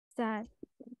start.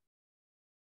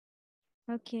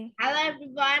 Okay. Hello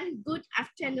everyone, good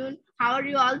afternoon. How are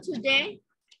you all today?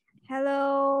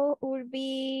 Hello,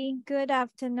 Urbi. Good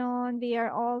afternoon. We are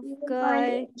all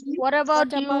good. What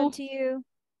about you?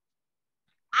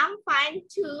 I'm fine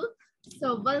too.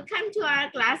 So welcome to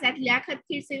our class at Liaquat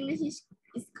Kids English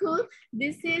School.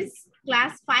 This is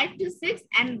class 5 to 6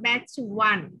 and batch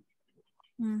 1.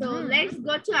 So let's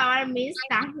go to our Miss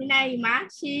Tahmina Ima.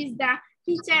 She is the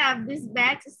teacher of this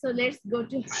batch. So let's go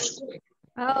to her.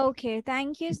 Okay,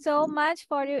 thank you so much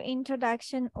for your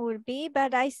introduction, Urbi.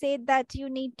 But I said that you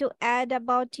need to add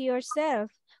about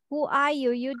yourself. Who are you?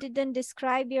 You didn't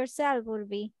describe yourself,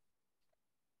 Urbi.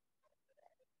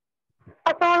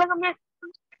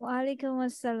 Walaikum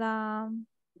assalam.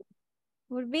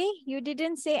 Urbi, you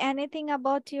didn't say anything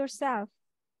about yourself.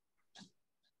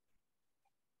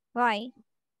 Why?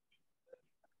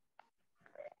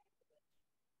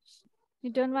 You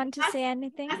don't want to say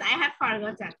anything? Yes, I have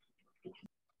forgotten.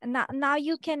 Now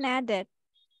you can add it.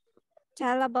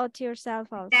 Tell about yourself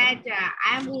also. That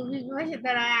I'm Urvi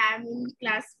Bhashatara. I'm in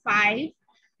class 5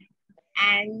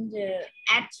 and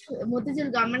at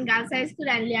Motijil Government Girls High School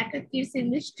and Liaquat Kids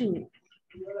English 2.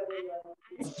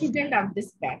 I'm a student of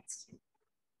this batch.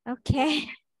 Okay.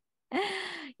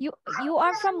 You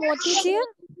are from Motijil?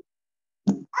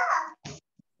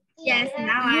 Yes,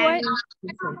 now you I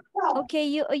are. Okay,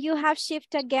 you have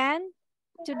shift again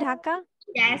to Dhaka?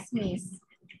 Yes, miss.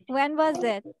 When was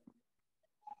it?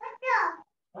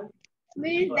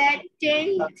 Miss, that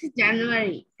 10th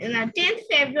January, 10th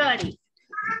February.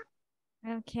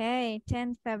 Okay,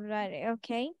 10th February.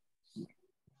 Okay.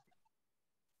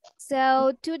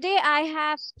 So today I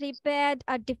have prepared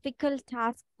a difficult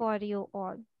task for you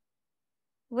all,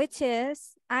 which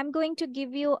is I'm going to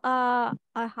give you a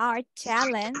hard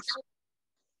challenge,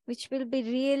 which will be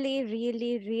really,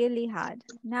 really, really hard.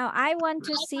 Now, I want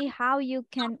to see how you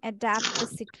can adapt the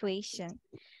situation.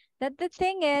 That the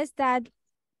thing is that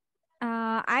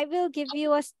I will give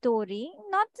you a story.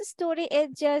 Not the story,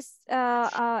 it's just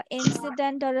an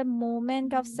incident or a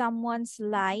moment of someone's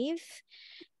life.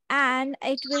 And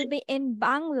it will be in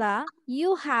Bangla.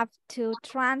 You have to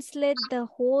translate the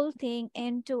whole thing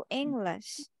into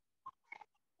English.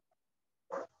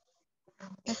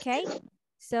 Okay?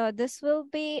 So this will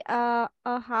be a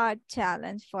hard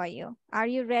challenge for you. Are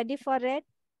you ready for it?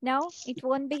 No, it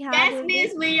won't be hard. Yes,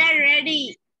 miss, we are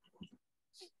ready.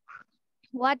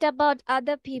 What about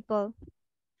other people?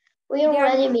 We are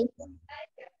ready, miss.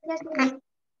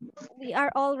 We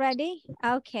are all ready?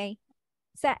 Okay.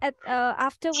 So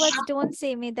afterwards, don't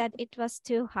say me that it was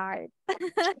too hard.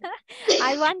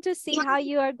 I want to see how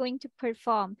you are going to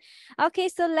perform. Okay,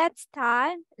 so let's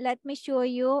start. Let me show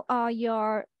you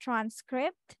your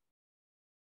transcript.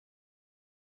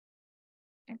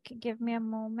 Okay, give me a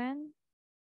moment.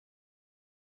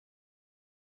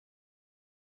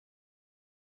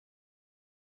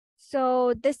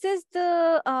 So this is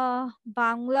the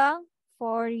Bangla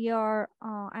for your,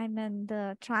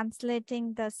 the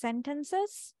translating the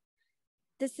sentences.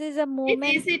 This is a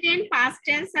moment. Is it in past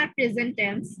tense or present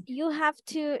tense? You have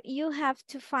to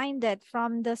find it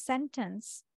from the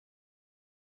sentence.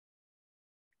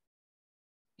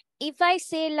 If I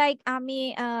say like আমি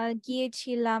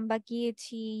গিয়েছিলাম বা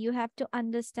গিয়েছি, you have to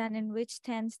understand in which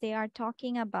tense they are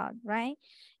talking about, right?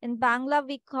 In Bangla,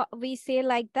 we say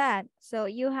like that. So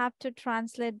you have to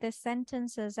translate the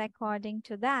sentences according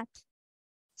to that.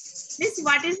 Miss,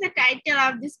 what is the title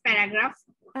of this paragraph?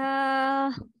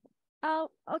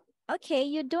 Okay,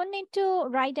 you don't need to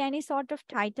write any sort of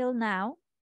title now.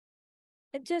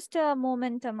 It's just a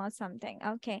momentum or something.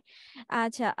 Okay.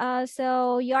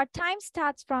 So your time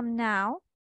starts from now.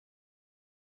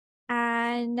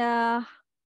 And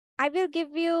I will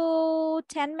give you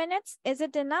 10 minutes. Is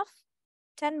it enough?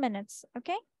 10 minutes,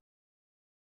 okay?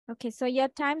 Okay, so your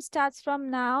time starts from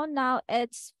now. Now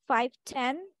it's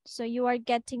 5:10. So you are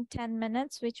getting 10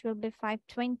 minutes, which will be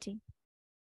 5:20.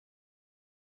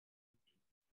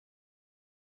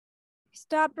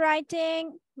 Stop writing.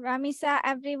 Ramisa,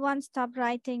 everyone stop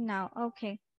writing now.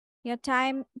 Okay, your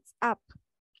time is up.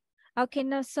 Okay,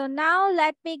 so now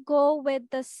let me go with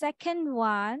the second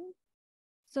one.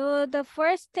 So the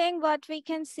first thing what we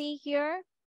can see here.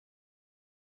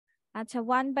 আচ্ছা,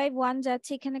 one by one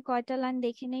যাচ্ছে, এখানে কয়টা line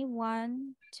দেখে নেই? 1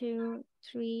 2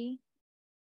 3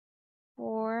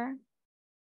 4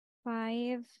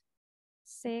 5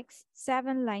 6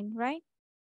 7 line, right?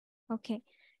 Okay,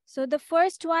 so the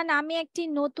first one, আমি একটি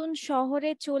নতুন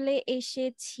শহরে চলে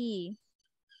এসেছি।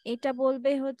 এটা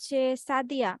বলবে হচ্ছে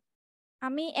সাদিয়া।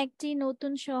 আমি একটি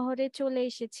নতুন শহরে চলে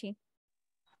এসেছি।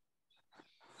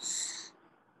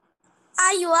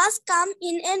 I was come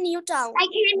in a new town. I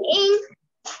came in.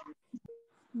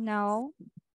 No.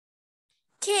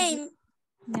 Came.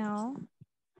 No.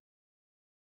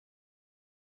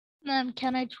 Ma'am,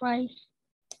 can I try?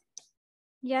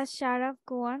 Yes, Sharaf,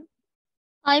 go on.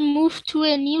 I moved to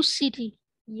a new city.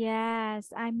 Yes,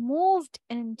 I moved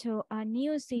into a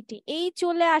new city. এই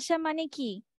চলে আসা মানে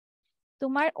কি?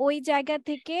 তোমার ওই জায়গা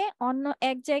থেকে অন্য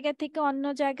এক জায়গা থেকে অন্য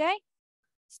জায়গায়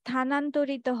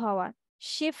স্থানান্তরিত হওয়া,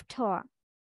 শিফট হওয়া।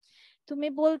 তুমি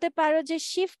বলতে পারো যে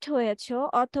শিফট হয়েছো,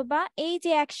 অথবা এই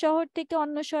যে এক শহর থেকে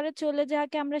অন্য শহরে চলে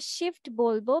যাওয়াকে আমরা শিফট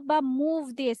বলবো বা মুভ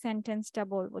দিয়ে সেন্টেন্সটা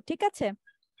বলবো, ঠিক আছে?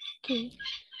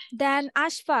 দেন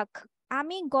আশফাক,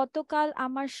 আমি গতকাল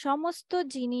আমার সমস্ত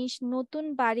জিনিস নতুন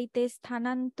বাড়িতে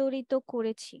স্থানান্তরিত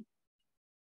করেছি।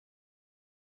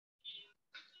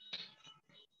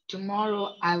 Tomorrow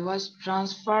I was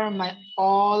transfer my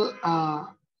all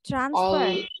transfer.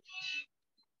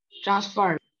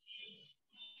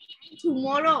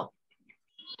 Tomorrow.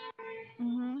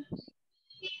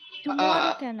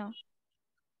 Tomorrow কেন?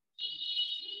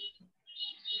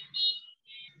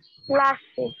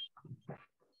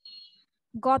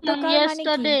 গতকাল মানে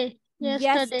কি?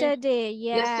 Yesterday.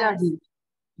 Yes.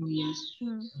 Yes.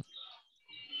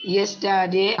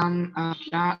 Yesterday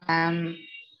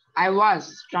I was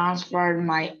transferred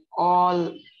my all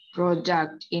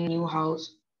project in new house.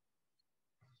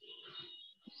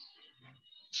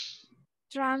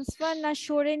 Transfer না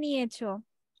সরে নিয়েছো?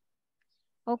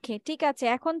 ওকে, ঠিক আছে,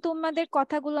 এখন তোমাদের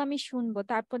কথাগুলো আমি শুনবো,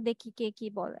 তারপর দেখি কে কি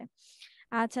বলে।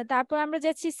 আচ্ছা, তারপর আমরা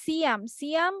যাচ্ছি সিয়াম।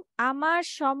 সিয়াম, আমার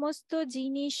সমস্ত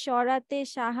জিনিস সরাতে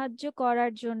সাহায্য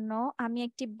করার জন্য আমি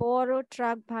একটি বড়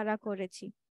ট্রাক ভাড়া করেছি।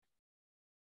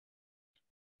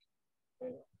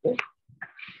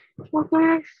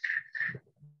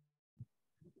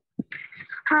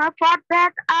 For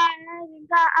that I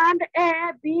and a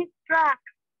big truck.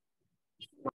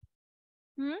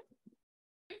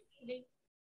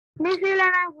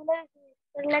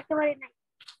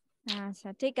 আচ্ছা,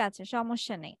 ঠিক আছে,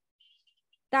 সমস্যা নেই।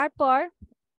 তারপর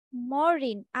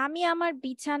মরিন, আমি আমার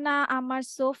বিছানা, আমার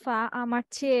সোফা, আমার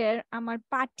চেয়ার, আমার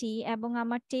পাটি এবং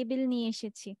আমার টেবিল নিয়ে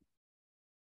এসেছি।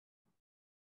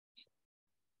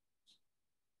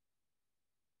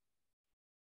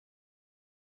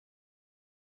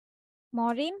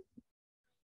 Mooring,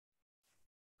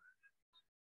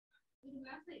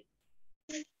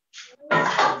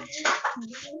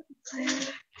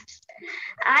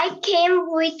 I came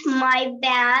with my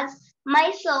bag, my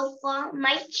sofa,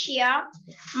 my chair,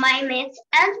 my mat,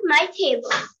 and my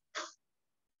table.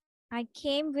 I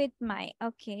came with my.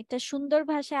 Okay, এটা সুন্দর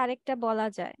ভাষায় আরেকটা বলা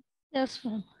যায়। Yes,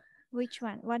 ma'am. Which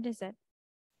one? What is it?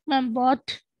 Ma'am, bought.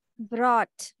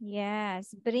 Brought. Yes,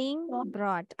 bring,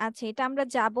 brought. আচ্ছা, এটা আমরা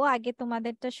যাব, আগে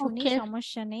তোমাদেরটা শুনি,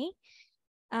 সমস্যা নেই।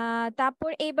 তারপর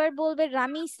এবার বলবে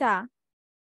রামিসা,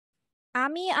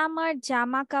 আমি আমার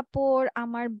জামা কাপড়,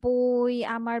 আমার বই,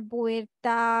 আমার বইয়ের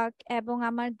তাক এবং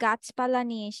আমার গাছপালা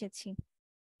নিয়ে এসেছি।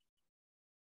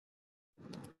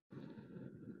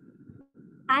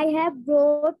 I have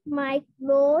brought my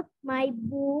clothes,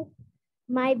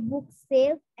 my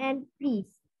bookshelf and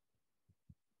please.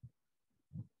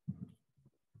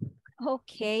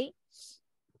 ওকে,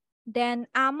 দেন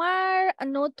আমার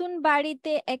নতুন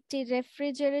বাড়িতে একটি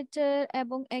রেফ্রিজারেটর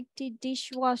এবং একটি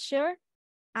ডিশওয়াশার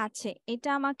আছে। এটা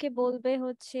আমাকে বলবে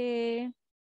হচ্ছে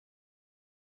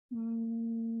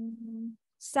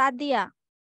Sadia.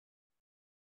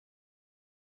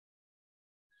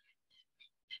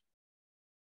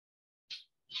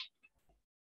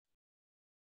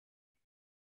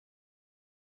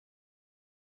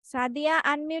 Sadia,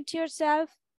 unmute yourself.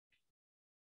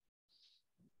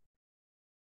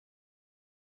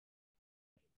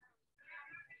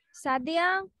 Sadia?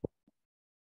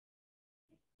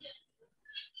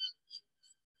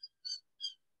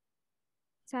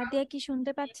 Sadia কি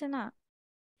শুনতে পাচ্ছে না?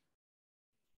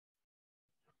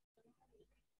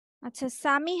 আচ্ছা,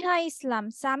 সামিহা ইসলাম।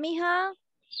 সামিহা,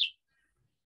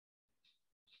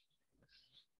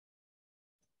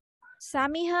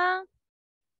 সামিহা,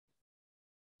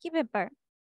 কি ব্যাপার?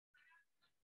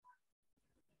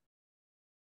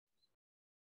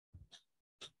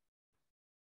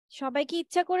 সবাই কি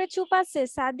ইচ্ছা করে চুপ আছে?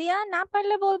 সাদিয়া, না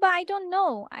পারলে বলবা I don't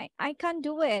know, I can't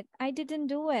do it, I didn't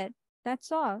do it, that's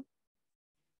all.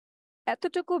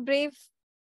 এতটুকু ব্রেভ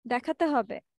দেখাতে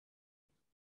হবে,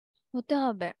 হতে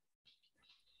হবে।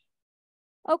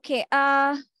 ওকে,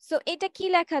 সো এটা কি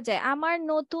লেখা যায়? আমার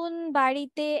নতুন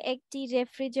বাড়িতে একটি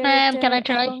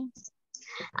রেফ্রিজারেটর এবং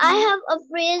I have a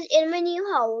fridge in my new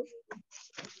house.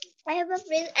 I have a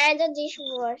fridge and a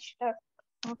dishwasher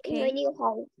in my new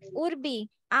house. Urvi,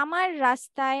 আমার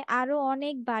রাস্তায় আরো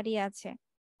অনেক বাড়ি আছে।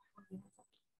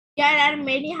 There are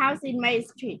many houses in my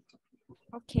street.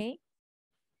 ওকে,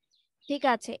 ঠিক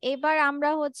আছে। এবার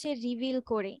আমরা হচ্ছে রিভিল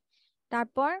করি,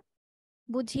 তারপর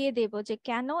বুঝিয়ে দেব যে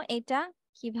কেন এটা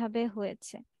কিভাবে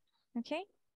হয়েছে। ওকে,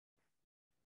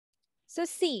 সো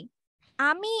সি,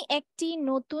 আমি একটি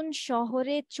নতুন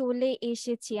শহরে চলে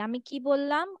এসেছি। আমি কি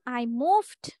বললাম? I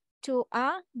moved to a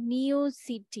new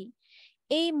city.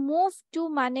 এই মুভ টু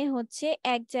মানে হচ্ছে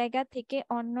এক জায়গা থেকে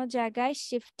অন্য জায়গায়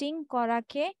শিফটিং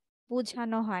করাকে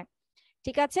বোঝানো হয়।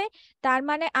 ঠিক আছে, তার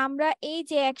মানে আমরা এই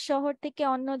যে এক শহর থেকে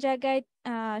অন্য জায়গায়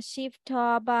শিফট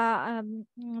হওয়া বা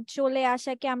চলে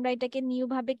আসাকে আমরা এটাকে নিউ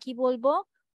ভাবে কি বলবো?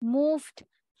 Moved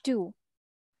two.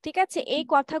 ঠিক আছে, এই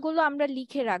কথাগুলো আমরা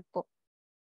লিখে রাখবো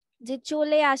যে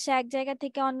চলে আসা, এক জায়গা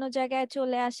থেকে অন্য জায়গায়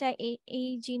চলে আসা, এই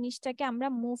জিনিসটাকে আমরা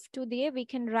মুভ টু দিয়ে we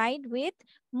can write with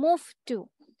move to.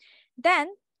 দেন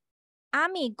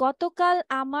আমি গতকাল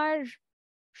আমার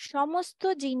সমস্ত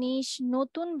জিনিস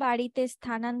নতুন বাড়িতে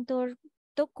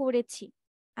স্থানান্তরিত করেছি।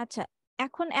 আচ্ছা,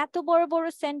 এখন এত বড় বড়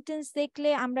সেন্টেন্স দেখলে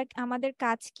আমরা আমাদের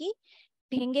কাজ কি?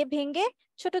 ভেঙে ভেঙে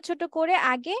ছোট ছোট করে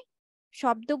আগে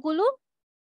শব্দগুলো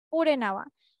পড়ে নেওয়া।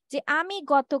 যে আমি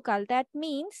গতকাল, দ্যাট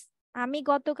মিনস আমি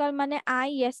গতকাল মানে আই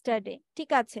ইয়েস্টারডে। ঠিক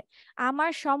আছে,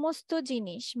 আমার সমস্ত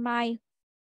জিনিস, মাই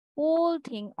হোল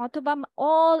থিং অথবা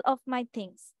অল অফ মাই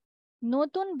থিংস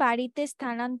নতুন বাড়িতে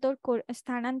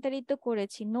স্থানান্তরিত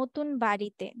করেছি। নতুন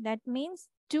বাড়িতে, that means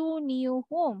to new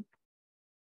home.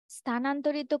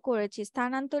 স্থানান্তরিত করেছি,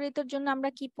 স্থানান্তরিতর জন্য আমরা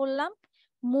কি পড়লাম?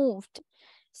 মুভড।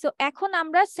 সো এখন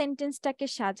আমরা সেন্টেন্সটাকে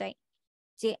সাজাই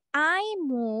যে I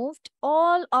moved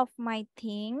all of my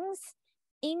things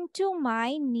into my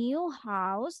new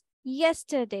house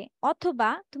yesterday, অথবা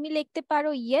তুমি লিখতে পারো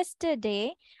yesterday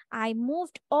I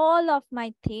moved all of my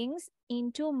things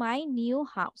into my new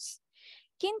house।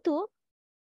 কিন্তু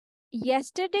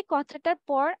yesterday কথাটার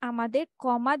পর আমাদের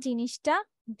কমা জিনিসটা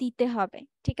দিতে হবে।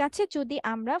 ঠিক আছে, যদি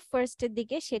আমরা ফার্স্টের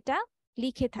দিকে সেটা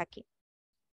লিখে থাকি।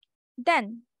 দেন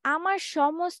আমার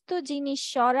সমস্ত জিনিস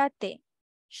সরাতে,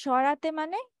 সরাতে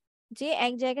মানে যে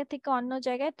এক জায়গা থেকে অন্য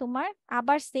জায়গায় তোমার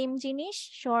আবার সেম জিনিস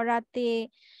সরাতে,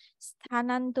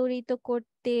 স্থানান্তরিত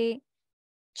করতে,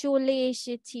 চলে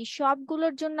এসেছি,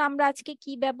 সবগুলোর জন্য আমরা আজকে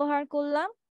কি ব্যবহার করলাম?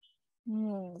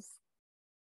 মুভ।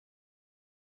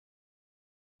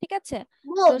 ঠিক আছে,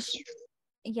 তো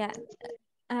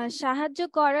সাহায্য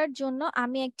করার জন্য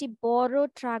আমি একটি বড়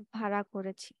ট্রাক ভাড়া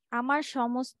করেছি আমার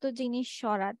সমস্ত জিনিস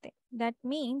সরাতে। দ্যাট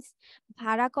মিনস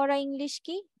ভাড়া করা ইংলিশ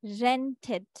কি?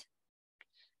 Rented.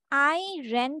 I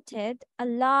rented a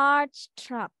large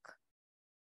truck,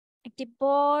 একটি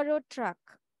বড় ট্রাক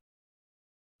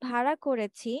ভাড়া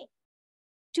করেছি।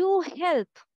 টু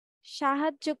হেল্প,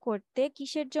 সাহায্য করতে,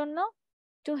 কিসের জন্য?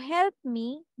 To help me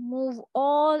move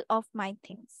all of my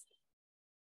things.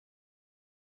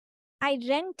 I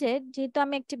rented, যেহেতু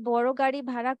আমি একটি বড় গাড়ি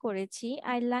ভাড়া করেছি,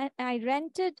 I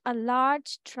rented a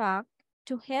large truck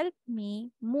to help me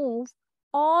move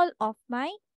all of my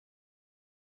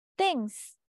things.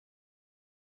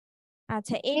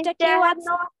 আচ্ছা, এটা কেউ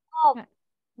আছে?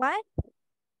 What?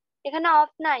 এখানে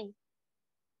অফ নাই।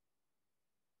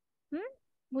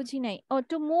 বুঝি নাই। ও,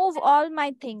 to move all my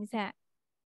things. হ্যাঁ,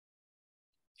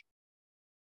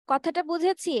 কথাটা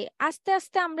বুঝেছি। আস্তে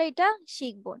আস্তে আমরা এটা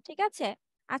শিখবো। ঠিক আছে,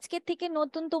 আজকে থেকে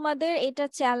নতুন তোমাদের এটা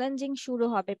চ্যালেঞ্জিং শুরু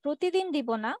হবে। প্রতিদিন দিব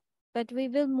না, but we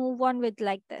will move on with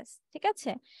like this. ঠিক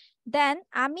আছে, দেন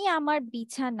আমি আমার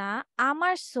বিছানা,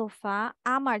 আমার সোফা,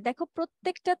 আমার, দেখো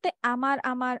প্রত্যেকটাতে আমার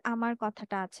আমার আমার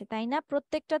কথাটা আছে, তাই না?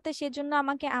 প্রত্যেকটাতে, সেজন্য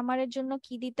আমাকে আমারের জন্য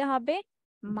কি দিতে হবে?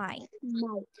 মাই।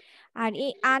 আর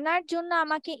এই আনার জন্য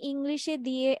আমাকে ইংলিশে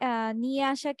দিয়ে নিয়ে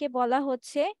আসাকে বলা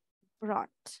হচ্ছে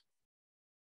ব্রট।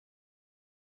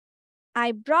 I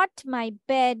brought my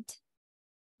bed,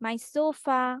 my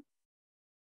sofa.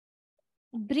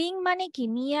 Bring মানে কি?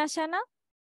 নিয়ে আসা না?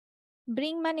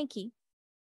 Bring মানে কি?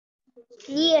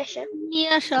 নিয়ে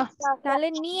আসা। তাহলে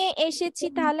নিয়ে এসেছি,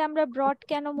 তাহলে আমরা brought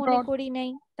কেন মনে Brought. করি নাই?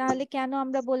 তাহলে কেন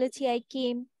আমরা বলেছি I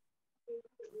came?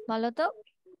 বলো তো।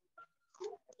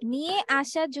 নিয়ে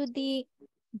আসা যদি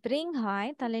bring হয়,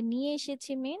 তাহলে নিয়ে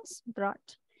এসেছি means brought.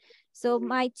 So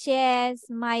my chairs,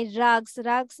 my rugs,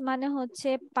 rugs মানে হচ্ছে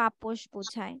পাপোশ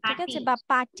বোঝায়। ঠিক আছে, বা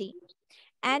পাটি।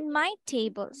 And my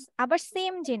tables, আবার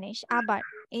সেম জিনিস। আবার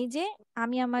এই যে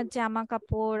আমি আমার জামা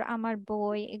কাপড়, আমার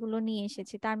বই, এগুলো নিয়ে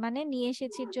এসেছি, তার মানে নিয়ে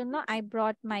এসেছির জন্য I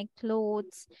brought my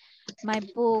clothes, my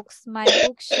books, my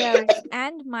bookshelves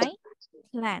and my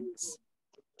plants.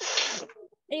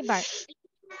 এবার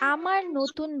আমার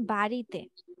নতুন বাড়িতে,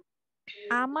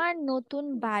 আমার নতুন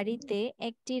বাড়িতে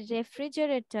একটি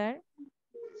রেফ্রিজারেটর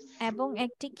এবং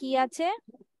একটি কি আছে?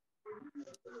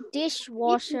 ডিশ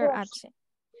ওয়াশার আছে।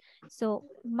 So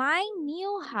my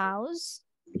new house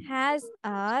has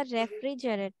a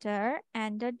refrigerator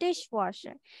and a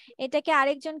dishwasher. এটাকে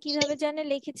আরেকজন কিভাবে জানে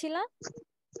লিখেছিলাম?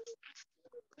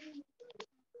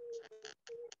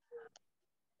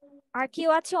 আর কেউ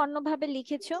আছে অন্যভাবে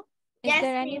লিখেছো? Is Yes,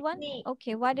 there miss, anyone? me.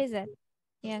 Okay, what is it?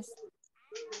 Yes.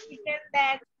 Written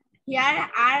that here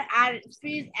are our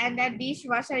fridge and a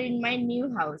dishwasher in my new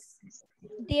house.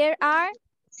 There are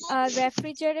a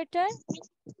refrigerator.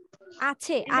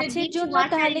 আছে, And the আছের জন্য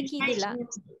dishwasher তাহলে in কি my দিলা? new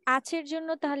Aser জন্য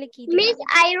তাহলে কি দিলা? Miss,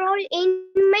 I wrote in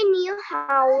my new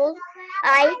house.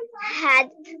 I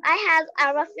had a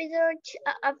refrigerator,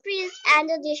 a fridge, and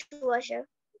a dishwasher.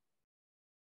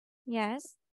 Yes.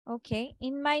 Okay.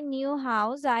 In my new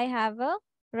house, I have a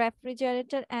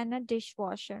refrigerator and a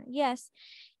dishwasher. Yes.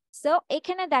 So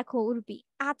এখানে দেখো উর্বি,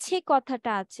 আছে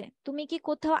কথাটা আছে। তুমি কি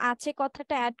কোথাও আছে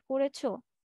কথাটা অ্যাড করেছো?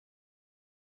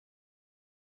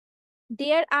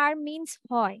 There are means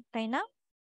হয়, তাই না?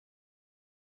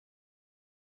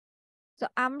 তো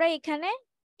আমরা এখানে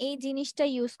এই জিনিসটা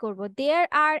ইউজ করব। There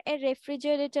are a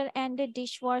refrigerator and a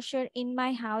dishwasher in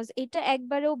my house. এটা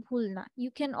একবারেও ভুল না।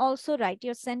 You can also write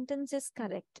your sentence is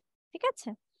correct. ঠিক আছে?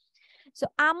 So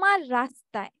আমার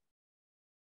রাস্তায়,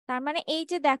 তার মানে এই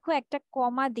যে দেখো একটা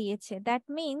কমা দিয়েছে, that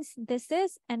means this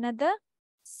is another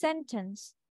sentence.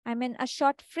 I mean a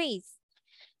short phrase.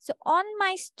 So on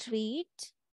my street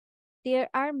there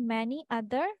are many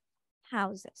other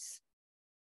houses.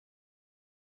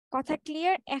 কথা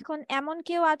ক্লিয়ার? এখন এমন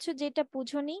কেউ আছো যেটা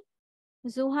বুঝোনি?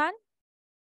 Zuhan,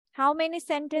 how many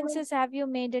sentences have you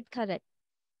made it correct?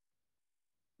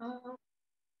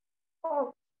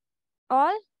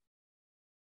 All?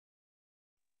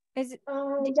 Is it,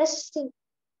 Just think.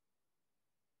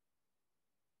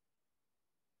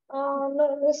 No,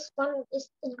 this one is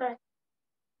incorrect.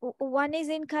 one is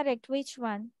incorrect. Which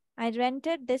one? I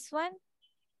rented this one.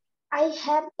 I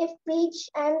have a fridge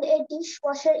and a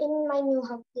dishwasher in my new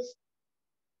house. Yes.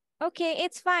 Okay,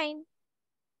 it's fine.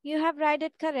 You have read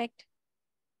it correct.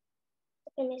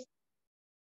 Okay, miss.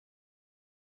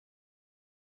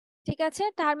 ঠিক আছে,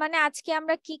 তার মানে আজকে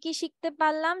আমরা কি কি শিখতে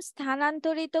পারলাম?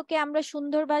 স্থানান্তরিতকে আমরা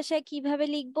সুন্দর ভাষায় কিভাবে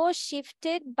লিখবো?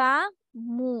 শিফটেড বা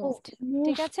মুভড।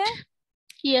 ঠিক আছে?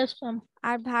 Yes, ma'am.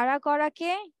 আর ভাড়া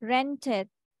করাকে রেন্টেড,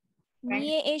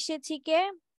 নিয়ে এসেছি কে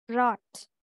brought.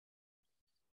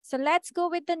 So let's go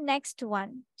with the next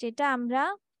one, যেটা আমরা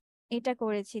এটা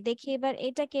করেছি। দেখি এবার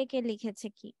এটা কে কে লিখেছে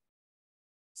কি।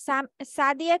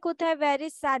 সাদিয়া কোথায়? Where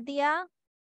is Sadia?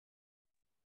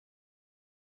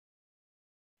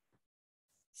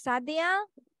 Sadia?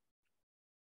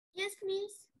 Yes,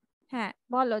 miss. হ্যাঁ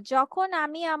বলো। যখন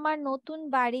আমি আমার নতুন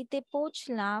বাড়িতে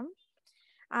পৌঁছলাম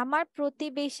আমার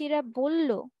প্রতিবেশীরা বলল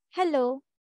হ্যালো।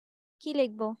 কি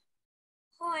লিখবো?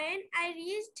 When I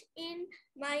reached in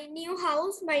my new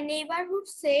house, my neighborhood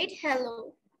said hello.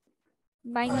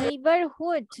 My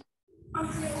neighborhood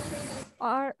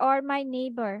or my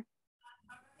neighbor?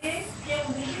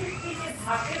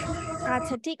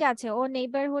 আচ্ছা ঠিক আছে, ও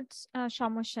নেইবারহুড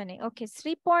সমস্যা নেই। ওকে,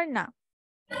 শ্রীপর্ণা,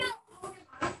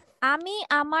 আমি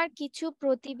আমার কিছু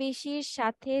প্রতিবেশীর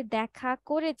সাথে দেখা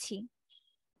করেছি।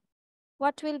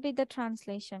 What will be the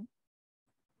translation?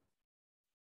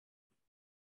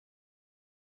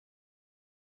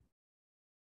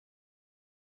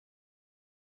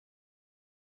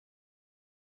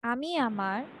 আমি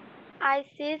আমার I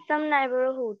see some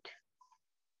neighborhood.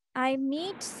 I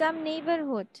meet some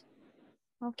neighborhood.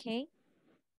 Okay.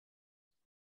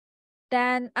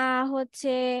 Then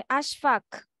হচ্ছে আশফাক,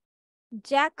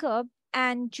 জ্যাকব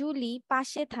and জুলি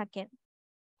পাশে থাকেন।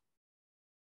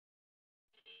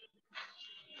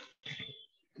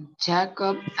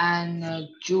 Jacob and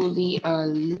Julie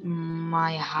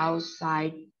my house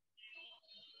side.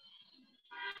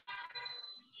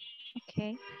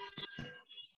 Okay.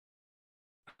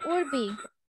 Urvi,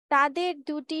 তাদের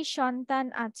দুটি সন্তান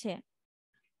আছে।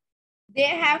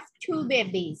 They have 2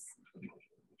 babies.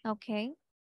 Okay.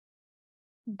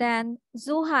 Then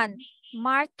Johan,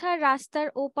 Martha রাস্তার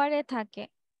ওপারে থাকে।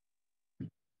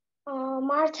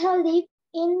 Martha lives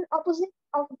in opposite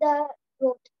of the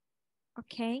road.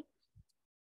 Okay.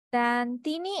 Then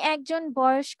তিনি একজন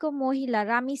বয়স্ক মহিলা।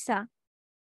 Ramisa,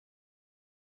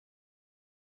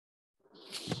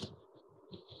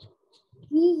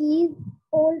 He is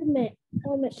old man,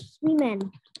 woman.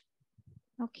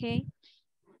 Okay.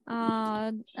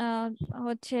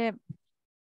 হচ্ছে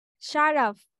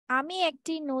শারাফ, আমি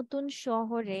একটি নতুন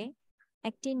শহরে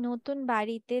একটি নতুন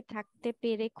বাড়িতে থাকতে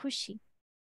পেরে খুশি।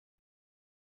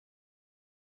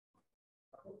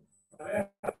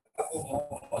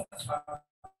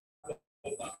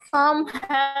 I'm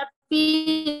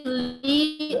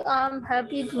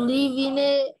happy to live in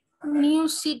a new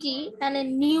city and a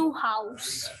new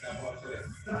house.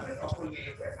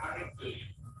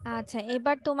 আচ্ছা,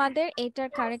 এবার তোমাদের এটার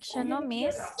কারেকশনও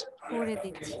মিস করে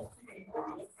দিচ্ছি।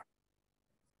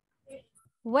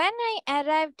 When I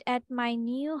arrived at my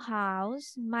new house,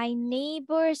 my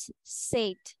neighbors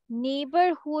said,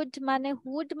 neighborhood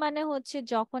মানে হচ্ছে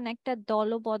যখন একটা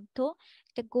দলবদ্ধ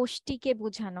একটা গোষ্ঠীকে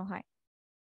বোঝানো হয়,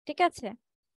 ঠিক আছে?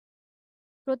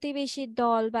 প্রতিবেশী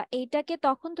দল বা এইটাকে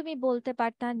তখন তুমি বলতে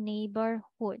পারতা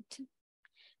নেইবারহুড,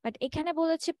 বাট এখানে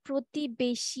বলেছে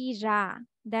প্রতিবেশীরা,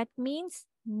 দ্যাট মিনস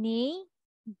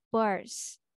নেইবার্স।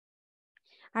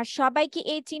 আর সবাই কি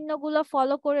এই চিহ্নগুলো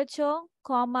ফলো করেছো?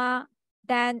 কমা,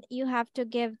 then you have to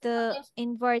give the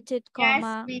inverted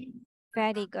comma.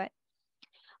 Very good.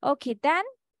 Okay, then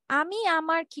আমি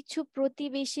আমার কিছু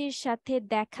প্রতিবেশীর সাথে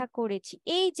দেখা করেছি।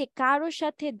 এই যে কারোর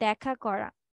সাথে দেখা করা,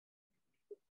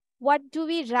 what do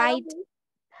we write?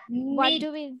 What do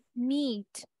we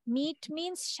meet? Meet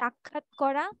means সাক্ষাৎ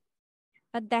করা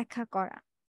বা দেখা করা,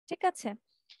 ঠিক আছে?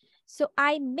 So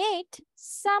I met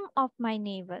some of my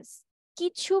neighbors.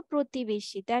 কিছু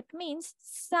প্রতিবেশী, that means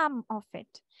some of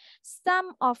it. Some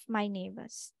of my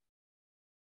neighbors.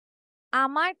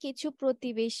 আমার কিছু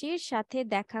প্রতিবেশীর সাথে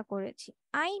দেখা করেছি।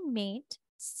 I met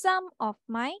some of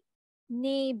my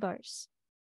neighbors.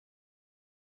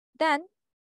 Then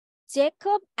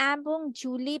Jacob এবং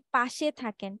জুলি পাশে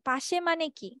থাকেন। পাশে মানে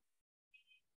কি?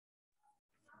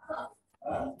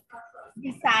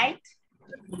 Beside.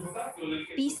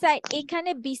 Beside,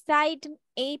 এখানে beside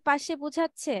এই পাশে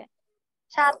বোঝাচ্ছে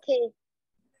সাথে।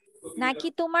 নাকি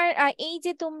তোমার এই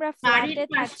যে তোমরা ফ্ল্যাটে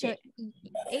থাকছো,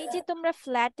 এই যে তোমরা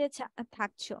ফ্ল্যাটে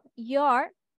থাকছো, your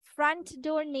front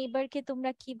door neighbor কে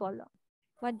তোমরা কি বলো?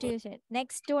 What do you say?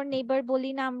 Next door neighbor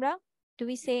বলি না আমরা? Do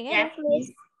we say it? Yes, please.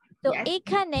 তো Yes.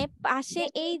 এখানে পাশে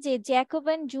এই যে জ্যাকব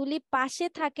এন্ড জুলি পাশে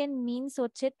থাকেন মিন্স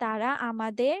হচ্ছে তারা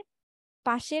আমাদের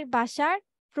পাশের বাসার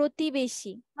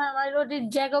প্রতিবেশী। Ma'am, I wrote it.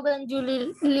 Jacob and Julie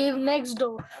live next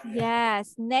door. Yes,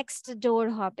 next door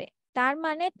হবে। তার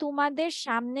মানে তোমাদের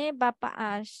সামনে বা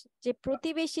যে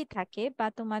প্রতিবেশী থাকে বা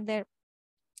তোমাদের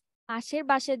পাশের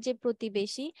বাসার যে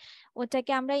প্রতিবেশী,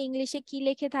 ওটাকে আমরা ইংলিশে কি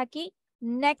লিখে থাকি?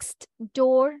 নেক্সট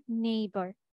ডোর নেইবার।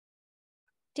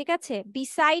 ঠিক আছে?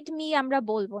 বিসাইড মি আমরা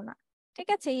বলবো না, ঠিক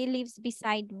আছে? He lives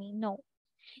beside me, no.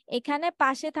 এখানে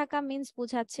পাশে থাকা মিন্স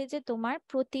বোঝাচ্ছে যে তোমার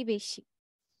প্রতিবেশী।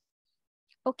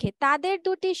 ওকে, তাদের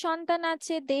দুটি সন্তান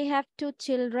আছে, they have to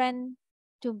children,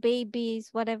 two babies,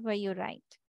 whatever you right.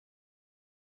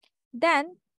 Then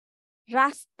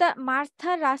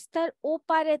Martha রাস্তার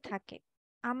ওপারে থাকে।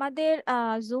 আমাদের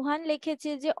জোহান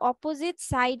লিখেছে যে opposite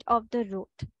side of the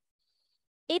road.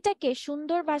 এটাকে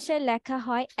সুন্দর ভাষায় লেখা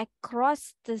হয় across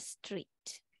the street.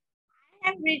 I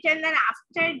have written that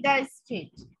after the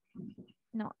street.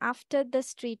 No, after the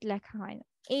street লেখা হয় না।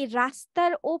 এই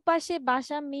রাস্তার ওপাশে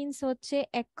বাসা মিন্স হচ্ছে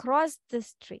অ্যাক্রস দ্য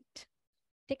স্ট্রিট,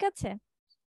 ঠিক আছে?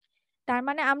 তার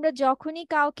মানে আমরা যখনই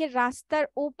কাউকে রাস্তার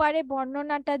ওপারে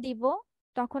বর্ণনাটা দিব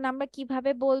তখন আমরা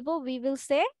কিভাবে বলবো? We will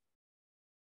say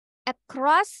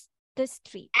across the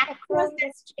street. Across the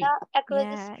street. Across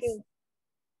the Yes. street.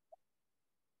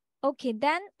 Okay,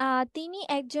 then তিনি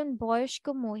একজন বয়স্ক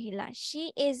মহিলা। She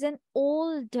is an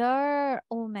older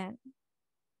woman.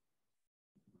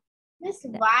 Miss,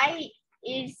 why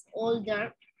is older?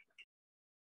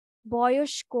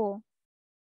 বয়স্ক,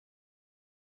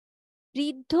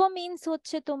 বৃদ্ধ মিন্স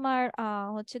হচ্ছে তোমার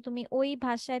হচ্ছে তুমি ওই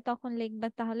ভাষায় তখন লিখবা,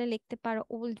 তাহলে লিখতে পারো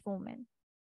ওল্ড ওম্যান।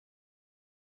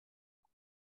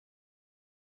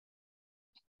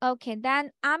 ওকে, দেন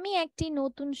আমি একটি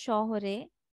নতুন শহরে,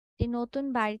 নতুন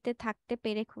বাড়িতে থাকতে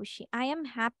পেরে খুশি। I am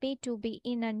happy to be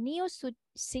in a new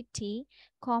city,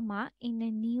 comma in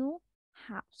a new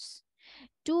house.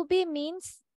 Two B means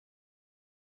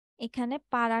এখানে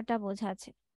পারাটা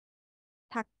বোঝাচ্ছে,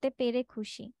 থাকতে পেরে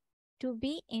খুশি, two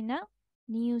be in a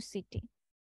new city.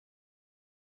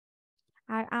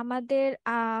 আর আমাদের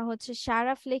হচ্ছে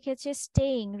শারাফ লিখেছে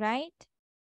staying, right?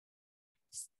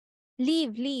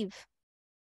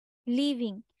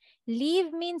 Living. Leave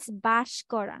means বাস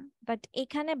করা, বাট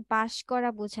এখানে বাস করা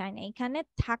বোঝায় না, এখানে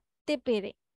থাকতে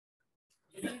পেরে।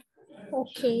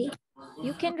 Okay.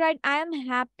 You can write I am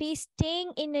happy staying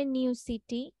in a new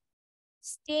city.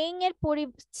 Staying এর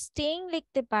staying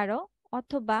লিখতে পারো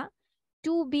অথবা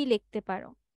to be লিখতে পারো।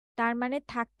 তার মানে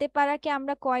থাকতে পারাকে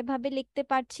আমরা কয় ভাবে লিখতে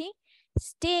পারছি?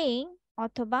 staying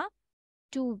অথবা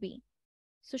to be.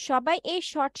 সো সবাই এই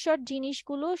শর্ট শর্ট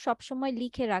জিনিসগুলো সবসময়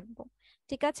লিখে রাখবো,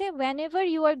 ঠিক আছে? whenever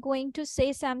you are going to say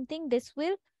something, this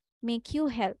will make you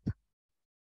help.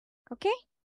 Okay?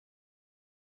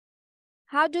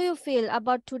 How do you feel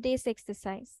about today's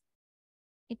exercise?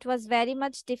 It was very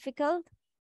much difficult.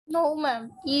 No, ma'am.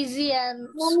 Easy and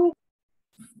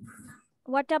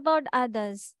What about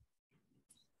others?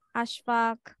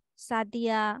 Ashfaq,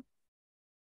 Sadia,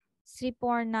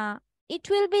 Sriporna. It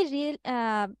will be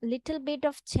little bit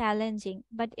of challenging,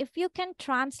 but if you can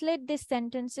translate these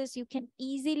sentences, you can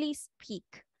easily speak,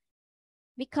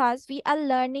 because we are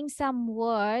learning some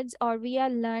words or we are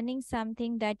learning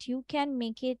something that you can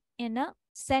make it in a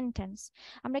sentence.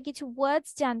 আমরা কিছু words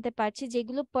জানতে পারছি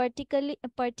যেগুলো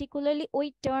particularly ওই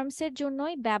terms এর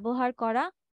জন্যই ব্যবহার করা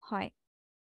হয়।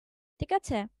 ঠিক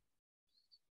আছে?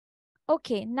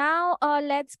 Okay, now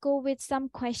let's go with some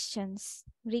questions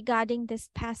regarding this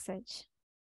passage.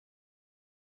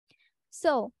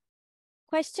 So,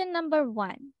 question number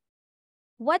 1.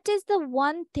 What is the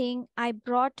one thing I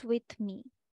brought with me?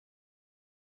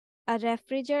 A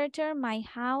refrigerator, my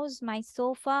house, my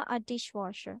sofa, a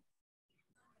dishwasher.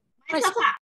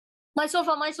 My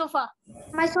sofa. My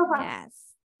sofa. Yes.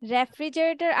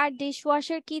 Refrigerator or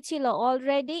dishwasher ki chilo?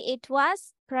 Already it was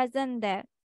present there.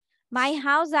 My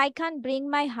house, I can't bring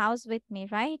my house with me,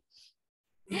 right?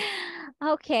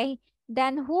 Okay.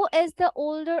 Then who is the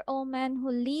older woman who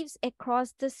lives across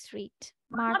the street?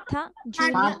 Martha,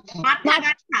 Julie? Martha.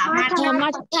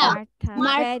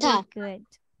 Very good.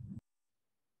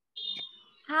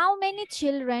 How many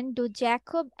children do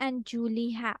Jacob and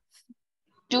Julie have?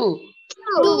 2.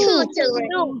 Two children.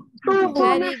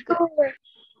 Very good.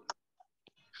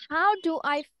 How do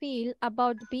I feel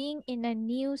about being in a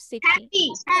new city? Happy.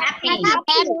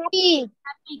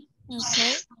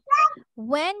 Okay.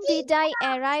 When did I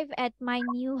arrive at my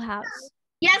new house?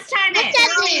 Yesterday.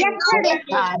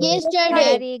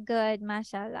 Very good,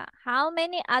 mashallah. How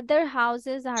many other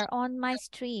houses are on my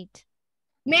street?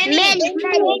 Many.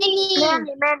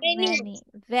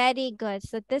 Very good.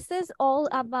 So this is all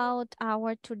about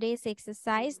our today's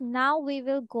exercise. Now we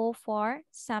will go for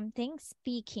something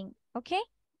speaking. Okay?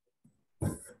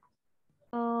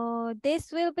 This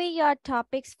will be your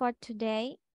topics for today.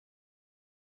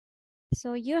 So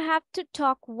you have to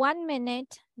talk 1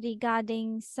 minute regarding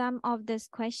some of these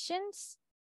questions.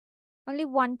 Only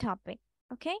one topic,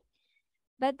 okay?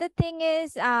 But the thing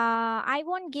is, I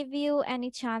won't give you any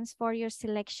chance for your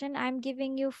selection. I'm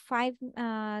giving you 5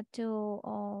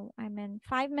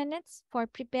 minutes for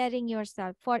preparing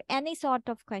yourself for any sort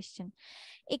of question.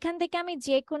 এখান থেকে আমি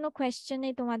যে কোনো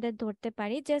কোয়েশ্চেনই তোমাদের ধরতে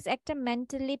পারি, just একটা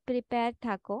mentally prepare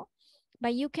থাকো, বা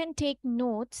ইউ ক্যান টেক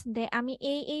নোটস যে আমি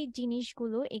এই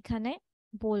জিনিসগুলো এখানে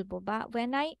বলবো, বা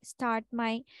when I start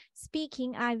my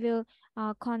speaking I will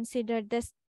consider this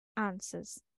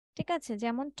answers. ঠিক আছে?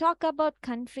 যেমন talk about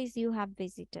countries you have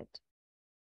visited.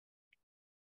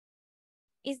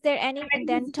 Is there any?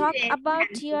 Then talk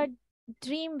about your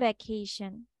dream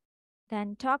vacation. Then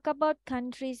talk about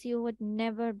countries you would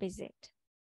never visit.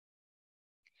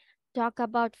 Talk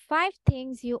about 5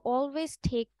 things you always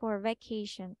take for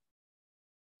vacation.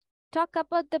 Talk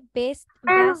about the best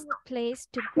place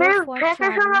to go for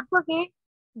traveling.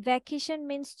 Vacation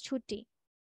means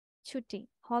chuti,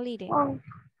 holiday.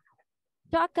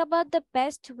 Talk about the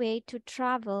best way to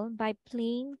travel by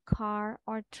plane, car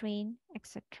or train,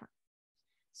 etc.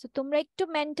 So তোমরা একটু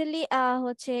mentally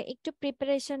হচ্ছে একটু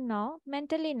preparation নাও,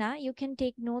 mentally না, you can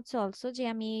take notes also যে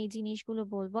আমি এই জিনিসগুলো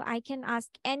বলবো. I can ask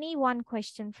any one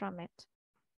question from it.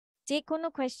 যে কোনো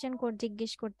question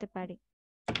জিজ্ঞেস করতে পারি.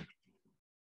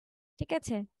 ঠিক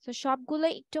আছে? So সবগুলো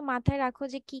একটু মাথায় রাখো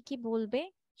যে কি কি বলবে.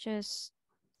 Just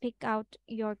pick out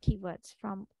your keywords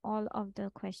from all of the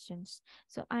questions.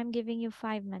 So I'm giving you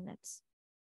 5 minutes.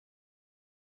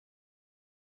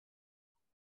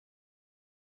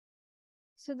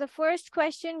 So the first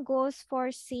question goes for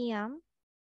Siam.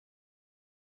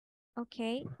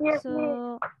 Okay. Yes, So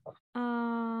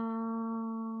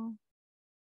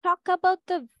talk about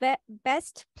the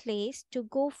best place to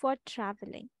go for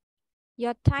traveling.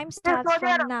 Your time starts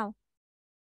from now.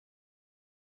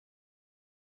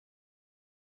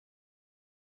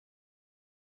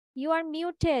 You are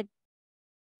muted.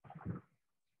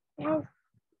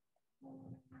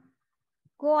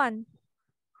 Go on.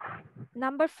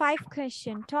 Number 5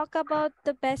 question. Talk about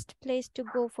the best place to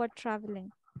go for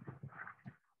traveling.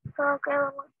 Talk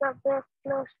about the best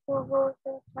place to go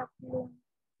for traveling.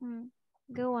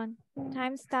 Go on.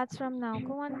 Time starts from now.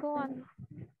 Go on.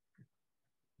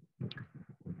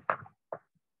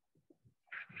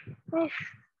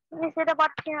 Miss it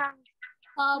about Kiran.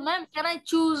 Ma'am, can I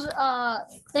choose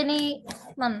any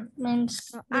one? Means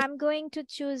I'm going to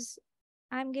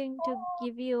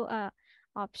give you a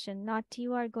option, not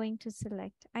you are going to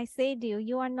select. I said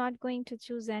you are not going to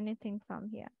choose anything from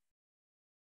here.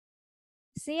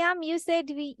 Siam, you said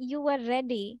you were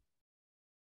ready.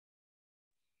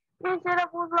 Miss it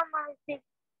about my mistake.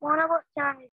 One about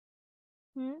Chinese.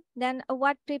 Then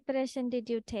what preparation did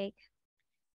you take?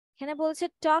 এখানে বলছে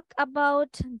talk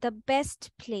about the best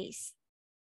place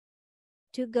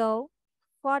to go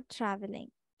for traveling.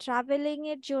 Traveling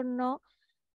এর জন্য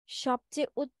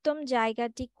সবচেয়ে উত্তম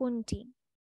জায়গাটি কোনটি?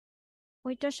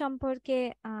 ওইটা সম্পর্কে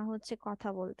হচ্ছে কথা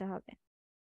বলতে হবে।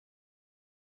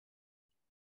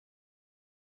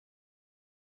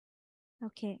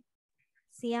 Okay.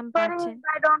 Siam পাচ্ছেন?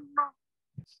 I don't know.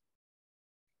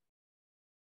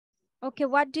 Okay,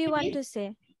 what do you want Maybe. to say?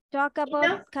 Talk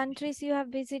about Enough. countries you have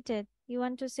visited. You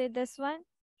want to say this one?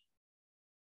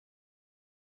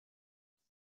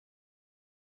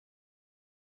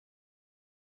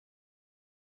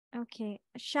 Okay,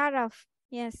 Sharaf,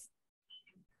 yes.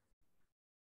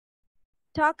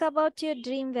 Talk about your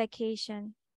dream vacation.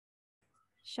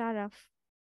 Sharaf,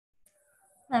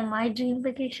 And my dream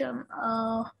vacation.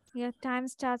 your time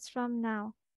starts from now.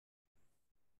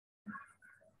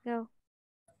 Go.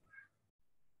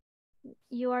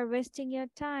 You are wasting your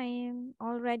time.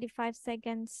 Already 5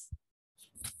 seconds,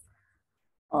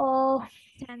 Oh,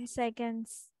 10 seconds,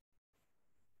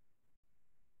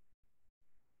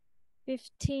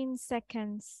 15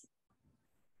 seconds.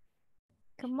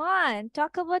 Come on,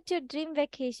 talk about your dream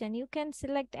vacation. You can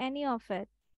select any of it.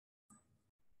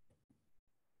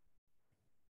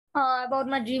 about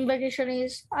my dream vacation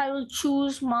is I will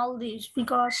choose Maldives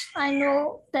because I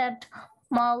know that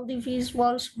Maldives is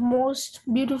world's most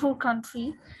beautiful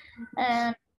country,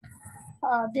 and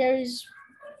there is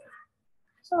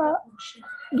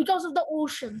because of the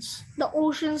oceans. The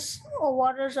oceans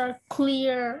waters are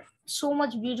clear, so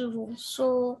much beautiful.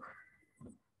 So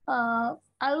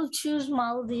I will choose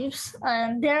Maldives,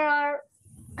 and there are,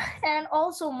 and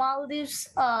also Maldives,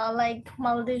 like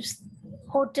Maldives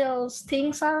hotels,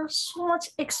 things are so much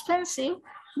expensive,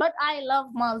 but I love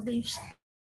Maldives.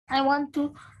 I want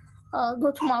to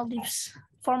go to Maldives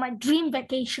for my dream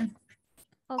vacation.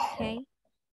 Okay.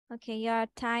 Okay, your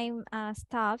time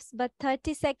stops, but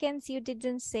 30 seconds you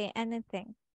didn't say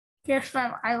anything. Yes,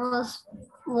 ma'am. I was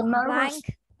nervous.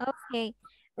 Blank. Okay.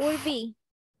 Urbi.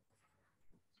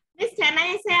 Miss, can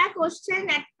I say a question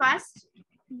at first?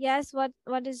 Yes,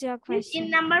 what is your Miss, question? in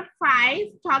number 5,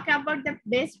 talk about the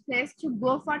best place to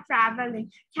go for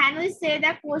traveling. Can we say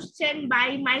the question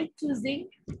by my choosing?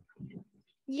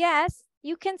 Yes,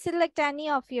 you can select any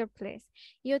of your place.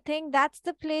 You think that's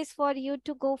the place for you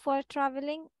to go for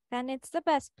traveling, then it's the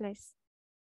best place.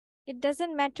 It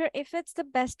doesn't matter if it's the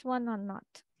best one or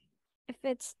not. If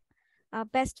it's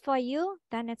best for you,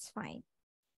 then it's fine.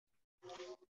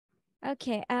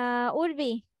 Okay,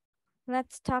 Urbi,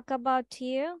 let's talk about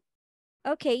you.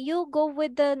 Okay, you go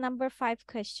with the number 5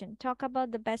 question. Talk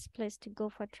about the best place to go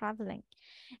for traveling.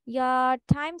 Your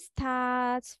time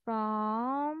starts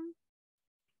from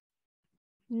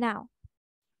now.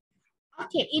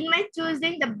 Okay, in my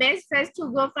choosing, the best place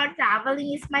to go for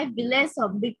traveling is my village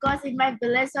home, because in my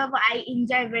village home I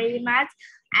enjoy very much,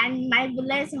 and my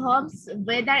village home's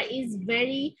weather is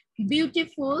very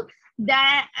beautiful.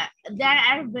 There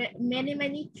are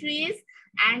many trees,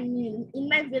 and in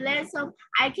my village home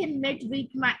I can meet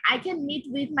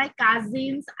with my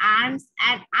cousins, aunts,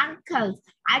 and uncles.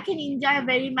 I can enjoy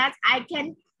very much. I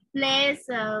can play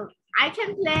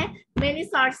many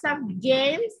sorts of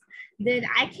games. Then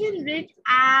I can read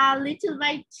a little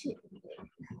bit,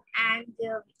 and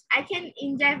I can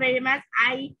enjoy very much.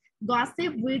 I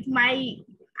gossip with my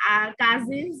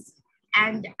cousins,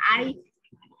 and I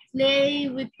play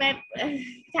with my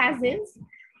cousins.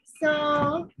 So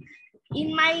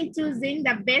in my choosing,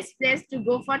 the best place to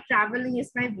go for traveling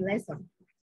is my village home.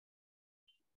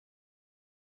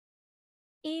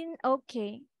 In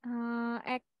okay,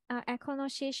 এখনো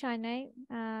শেষ হয় নাই,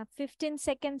 15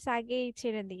 seconds আগেই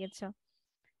ছেড়ে দিয়েছো.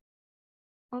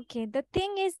 Okay, the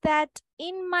thing is that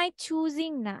in my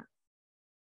choosing na,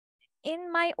 in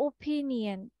my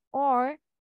opinion, or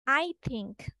I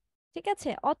think, ঠিক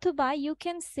আছে, অথবা you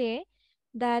can say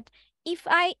that if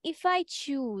I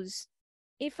choose,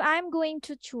 if I'm going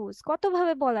to choose, কত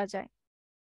ভাবে বলা যায়,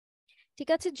 ঠিক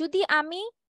আছে, যদি আমি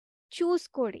চুজ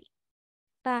করি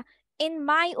বা in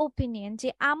my opinion, যে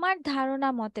আমার ধারণা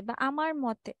মতে বা আমার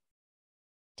মতে,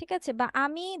 ঠিক আছে, বা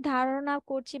আমি ধারণা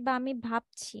করছি বা আমি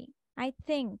ভাবছি, I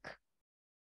think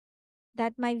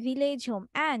that my village home,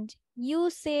 and you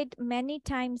said many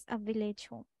times a village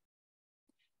home,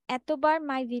 এতবার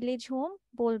my village home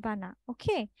বলবা না,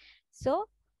 okay? So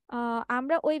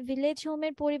আমরা ওই village home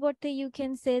এর পরিবর্তে you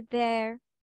can say there,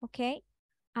 okay?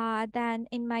 Then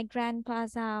in my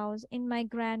grandpa's house, in my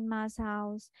grandma's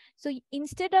house. So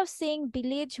instead of saying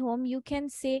village home, you can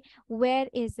say where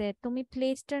is it? তুমি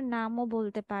প্লেসটার নামও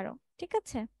বলতে পারো, ঠিক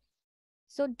আছে?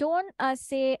 So don't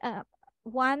say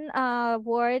one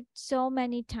word so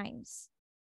many times.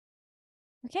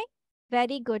 Okay?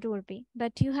 Very good, Urbi.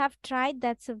 But you have tried.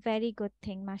 That's a very good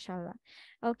thing, mashallah.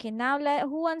 Okay, now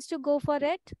who wants to go for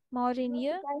it? Maureen,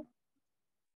 you?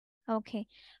 Okay.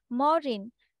 Maureen,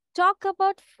 talk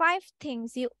about 5 things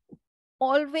you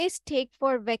always take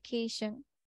for vacation.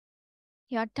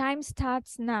 Your time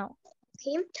starts now.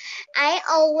 Okay. I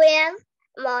always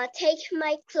take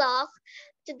my clothes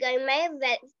to go on my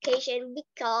vacation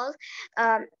because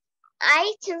I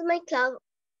change my clothes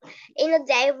in a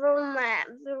day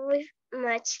very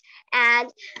much, and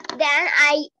then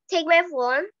I take my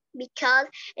phone because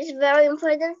it's very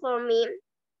important for me.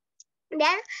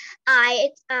 Then I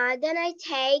then I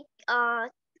take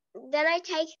then I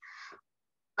take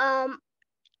um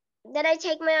then I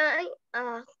take my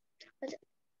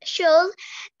shoes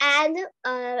and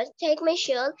take my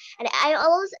shoes, and I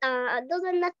always those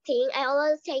are nothing. I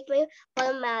always take my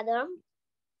phone mother.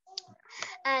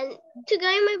 And to go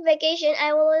on my vacation, I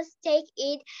always take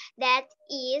it. That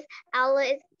is, I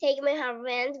always take my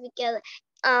husband because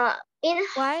in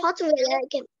What? hot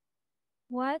weather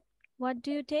What do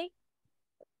you take?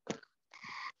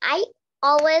 I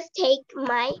always take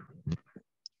my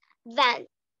van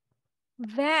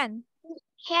Van.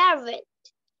 hairband.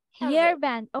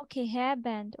 Hairband. Okay,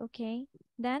 hairband. Okay.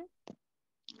 Then?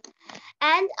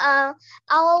 And I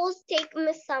always take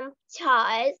me some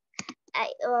toys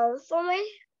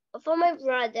for my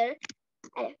brother.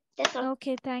 That's all.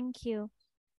 Okay, thank you.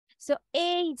 So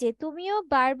এই যে তুমিও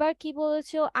বারবার কি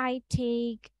বলছো I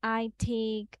take.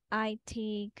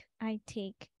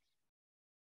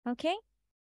 Okay?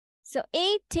 So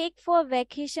এই take for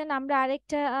vacation আমরা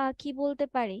আরেকটা কি বলতে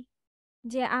পারি?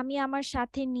 যে আমি আমার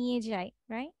সাথে নিয়ে যাই,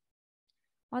 right?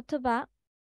 অথবা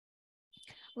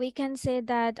we can say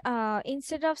that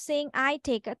instead of saying I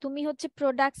take, তুমি হচ্ছে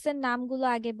products এর নামগুলো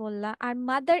আগে বললা, আর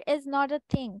mother is not a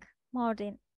thing,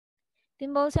 Maureen.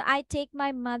 তুমি বলছো I take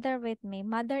my mother with me.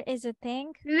 Mother is a thing.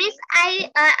 Miss,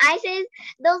 I said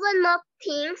those are not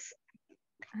things.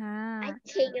 I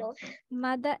take it.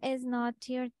 Mother is not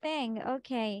your thing.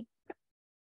 Okay.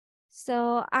 So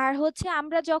আর হচ্ছে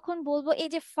আমরা যখন বলবো এই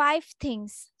যে 5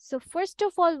 things. So first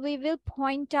of all we will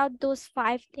point out those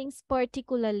 5 things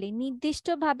particularly.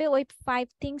 নির্দিষ্টভাবে ওই 5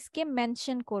 things কে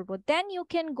mention করব. Then you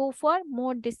can go for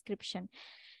more description.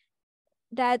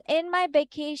 That in my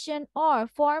vacation or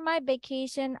for my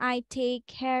vacation I take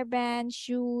hairband,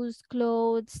 shoes,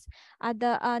 clothes,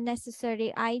 other necessary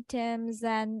items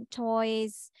and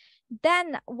toys. Then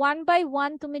one by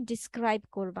one তুমি describe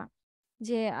করবা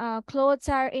যে clothes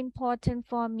are important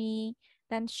for me.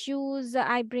 Then shoes,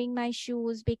 I bring my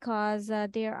shoes because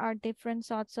there are different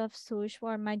sorts of shoes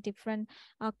for my different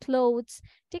clothes.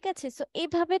 ঠিক আছে, so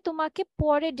এইভাবে তোমাকে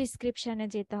পরে ডেসক্রিপশনে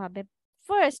যেতে হবে।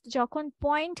 ফার্স্ট যখন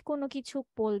পয়েন্ট কোনো কিছু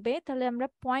বলবে তাহলে আমরা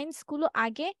পয়েন্টস গুলো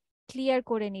আগে ক্লিয়ার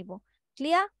করে নিব।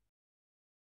 Clear?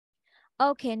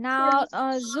 Okay, now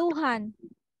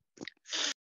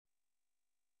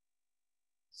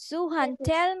Zuhan,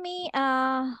 tell me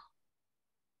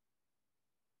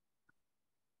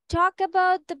talk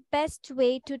about the best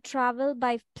way to travel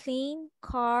by plane,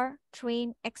 car, train,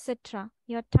 etc.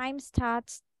 Your time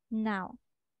starts now.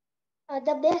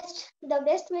 The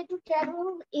best way to travel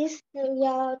is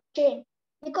train,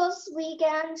 because we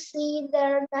can see the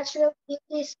natural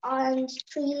beauties and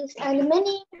trees and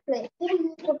many places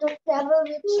to travel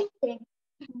with train.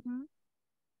 Mhm.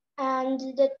 And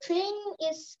the train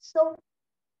is so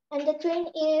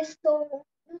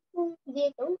beautiful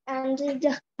vehicle, and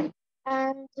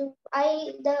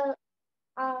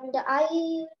I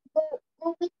go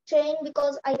with train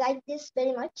because I like this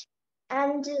very much.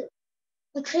 And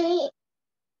the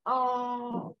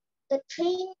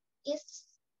train is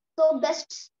the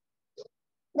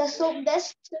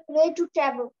best way to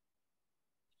travel.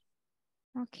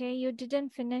 Okay, you didn't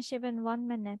finish even 1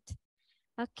 minute.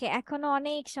 Okay, এখনো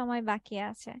অনেক সময় বাকি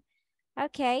আছে।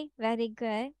 Okay, very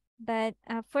good. But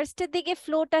ফার্স্টের দিকে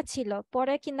ফ্লোটা ছিল,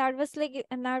 পরে কি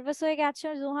নার্ভাস হয়ে গেছো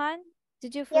Johan?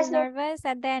 Did you feel Yes, ma'am. nervous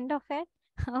at the end of it?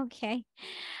 Okay.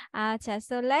 আচ্ছা,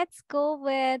 so let's go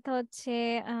with হচ্ছে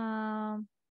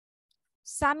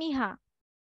সামিহা।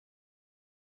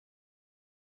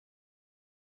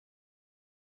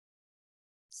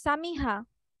 সামিহা,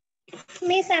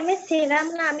 মিস আমি ছিলাম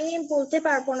না, আমি বলতে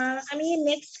পারবো না, আমি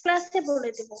নেক্সট ক্লাসে বলে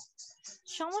দেব।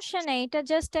 সমস্যা নেই, এটা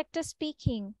জাস্ট একটা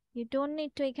speaking, you don't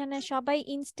need to, এখানে সবাই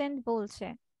ইনস্ট্যান্ট বলছে,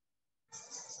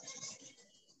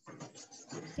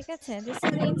 ঠিক আছে? This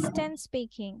is instant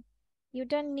speaking, you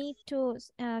don't need to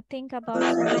think about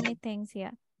so many things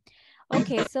here.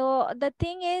 Okay, so the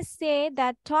thing is, say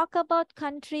that talk about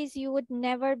countries you would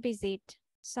never visit.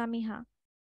 Samiha.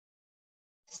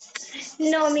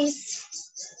 No, miss.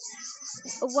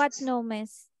 What no,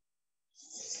 miss?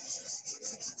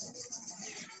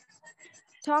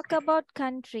 Talk about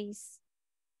countries.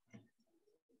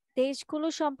 দেশগুলো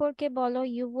সম্পর্কে বলো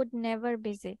you would never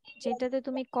visit, যেটাতে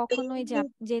তুমি কখনোই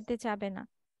যেতে চাবে না.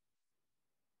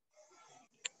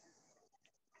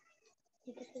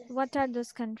 What are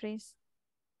those countries?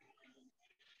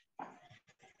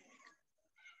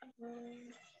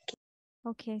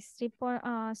 Okay,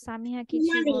 Samiha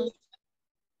কিছু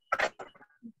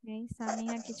Okay,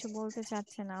 সামিহা কিছু বলতে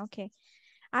চাচ্ছে না. Okay,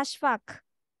 Ashfaq.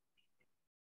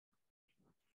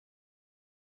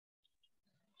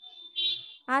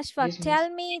 Ashfaq, Yes, miss. tell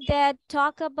me that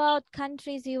talk about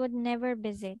countries you would never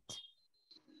visit.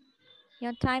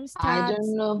 Your time starts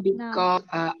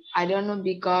I don't know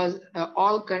because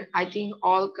I think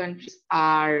all countries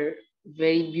are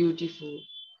very beautiful.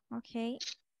 Okay.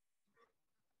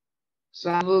 So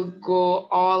I will go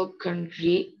all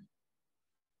country.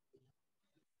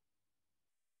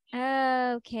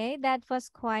 Okay, that was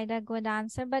quite a good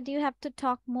answer, but you have to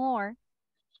talk more.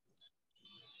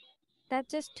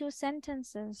 That's just 2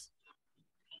 sentences.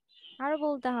 আরো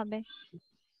বলতে হবে.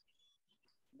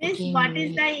 Miss, Okay, what is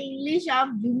miss. the English of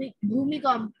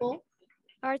bhumikampo?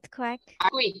 Earthquake.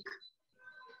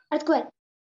 Earthquake.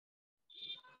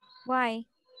 Why?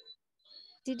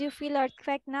 Did you feel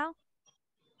earthquake now?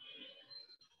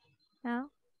 No?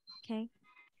 Okay.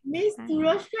 Miss,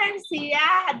 Turoshka and Syria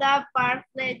are the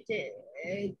perfect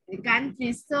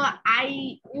countries, so I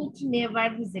would never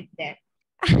visit that.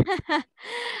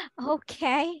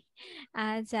 Okay.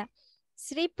 আচ্ছা.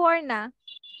 Sriparna.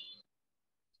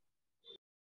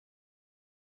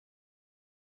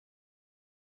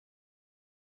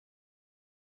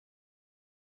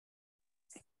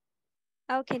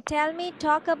 Okay, tell me,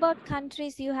 talk about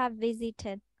countries you have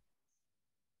visited.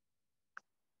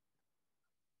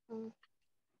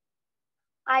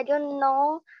 I don't know.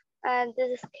 The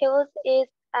skills is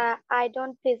I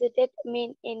don't visited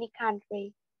any country.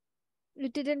 You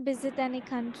didn't visit any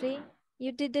country?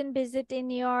 You didn't visit in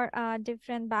your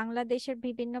different Bangladesher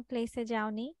বিভিন্ন place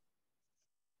যাওনি?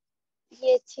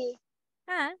 Yes.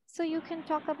 So you can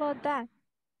talk about that.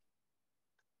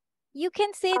 You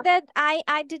can say that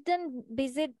I didn't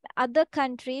visit other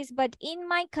countries, but in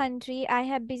my country, I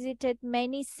have visited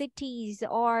many cities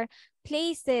or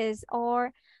places or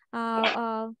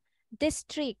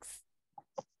districts.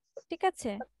 ঠিক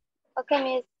আছে? Okay,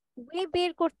 miss. Way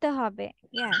বের করতে হবে.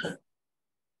 Yes.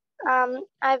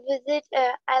 I visit.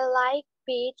 I like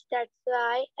beach. That's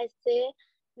why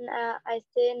I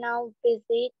say now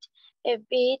visit a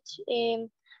beach.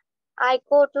 I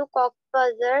go to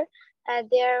Cox's.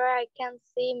 There I can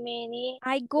see many.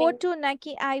 I go to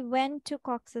Naki. I went to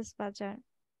Cox's Bazar.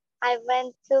 I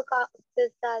went to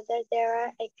Cox's Bazar. There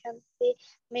I can see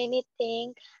many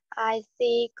things. I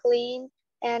see clean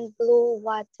and blue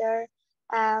water.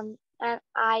 And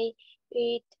I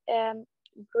eat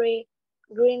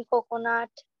green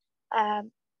coconut.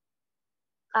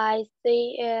 I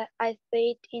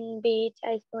sit in beach.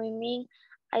 I swimming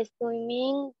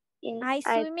in. I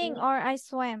swimming or I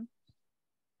swam?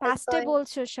 Paste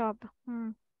বলছো সব.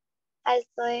 I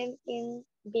swim in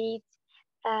beach.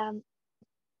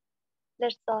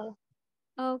 That's all.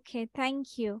 Okay, thank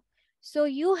you. So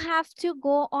you have to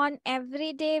go on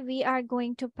every day. We are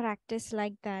going to practice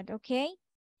like that, okay?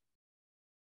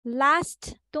 Last,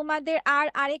 তোমাদের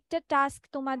আরেকটা task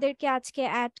তোমাদেরকে আজকে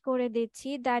add করে দিচ্ছি,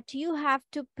 that you have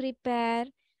to prepare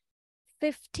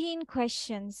 15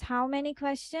 questions. How many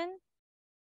questions?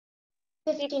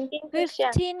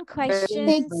 15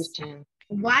 questions.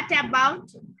 What about?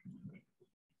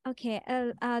 Okay,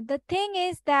 the thing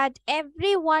is that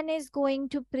everyone is going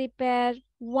to prepare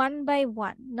one by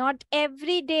one. Not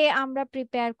every day আমরা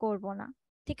prepare করব না.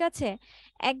 ঠিক আছে?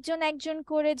 একজন একজন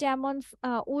করে, যেমন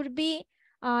উর্বি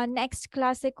নেক্সট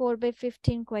ক্লাসে করবে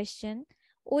 15 কোয়েশ্চেন,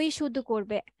 ওই শুধু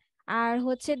করবে। আর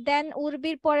হচ্ছে দেন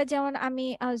উর্বির পরে যেমন আমি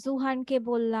জুহানকে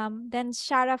বললাম, দেন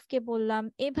শারাফকে বললাম,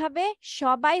 এভাবে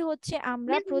সবাই হচ্ছে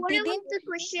আমরা প্রতিদিন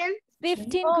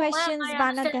 15 কোয়েশ্চেন্স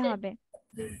বানাতে হবে।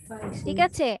 ঠিক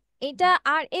আছে? এটা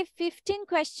আর এই 15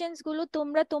 কোয়েশ্চেন্স গুলো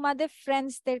তোমরা তোমাদের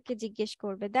ফ্রেন্ডসদেরকে জিজ্ঞেস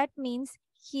করবে। দ্যাট মিন্স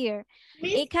হিয়ার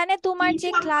এখানে তোমার যে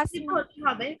ক্লাস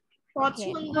হবে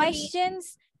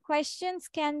questions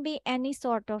can be any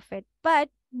sort of it, but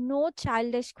no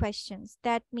childish questions.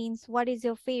 That means what is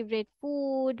your favorite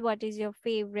food, what is your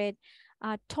favorite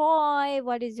toy,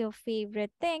 what is your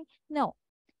favorite thing? No,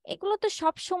 এগুলো তো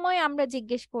সব সময় আমরা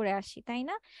জিজ্ঞেস করে আসি, তাই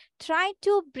না? Try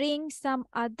to bring some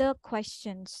other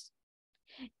questions.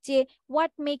 যে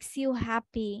what makes you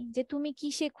happy, যে তুমি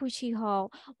কিসে খুশি হও,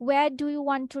 where do you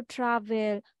want to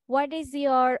travel, what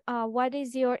is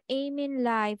your aim in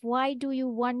life, why do you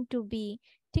want to be?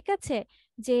 ঠিক আছে?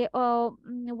 যে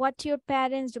what your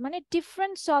parents do, মানে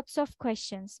different sorts of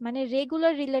questions, মানে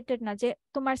regular related না যে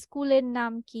তোমার স্কুলের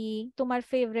নাম কি, তোমার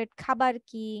favorite খাবার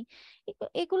কি,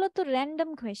 এগুলো তো random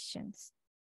questions.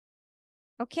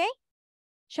 Okay,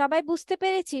 সবাই বুঝতে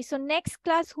পেরেছি? So next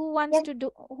class who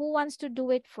wants to do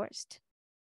it first?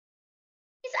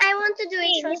 Yes, I want to do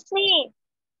it first.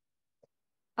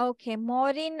 Okay,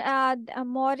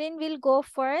 Maureen will go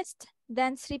first,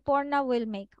 then Sriporna will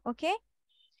make. Okay,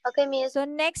 Okay, Miss. so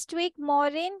next week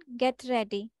Maureen, get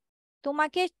ready.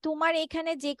 তোমাকে তোমার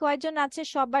এখানে যে কয়জন আছে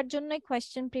সবার জন্যই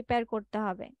question prepare করতে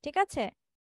হবে, ঠিক আছে?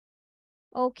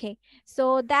 Okay, so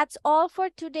that's all for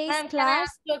today's Ma'am, class. can I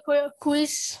ask you a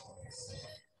quiz?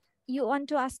 You want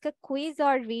to ask a quiz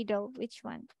or riddle? Which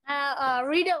one?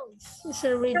 Riddles. It's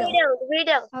a riddle.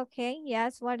 Riddle. Okay,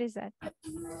 yes, what is that?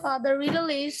 The riddle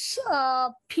is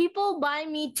people buy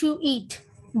me to eat,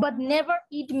 but never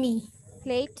eat me.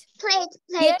 Plate. Plate.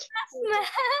 Yes, ma'am.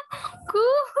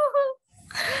 Cool.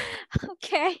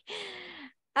 Okay.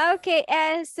 Okay,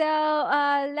 so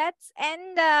let's end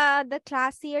the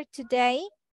class here today.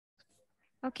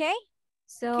 Okay,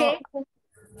 so Okay.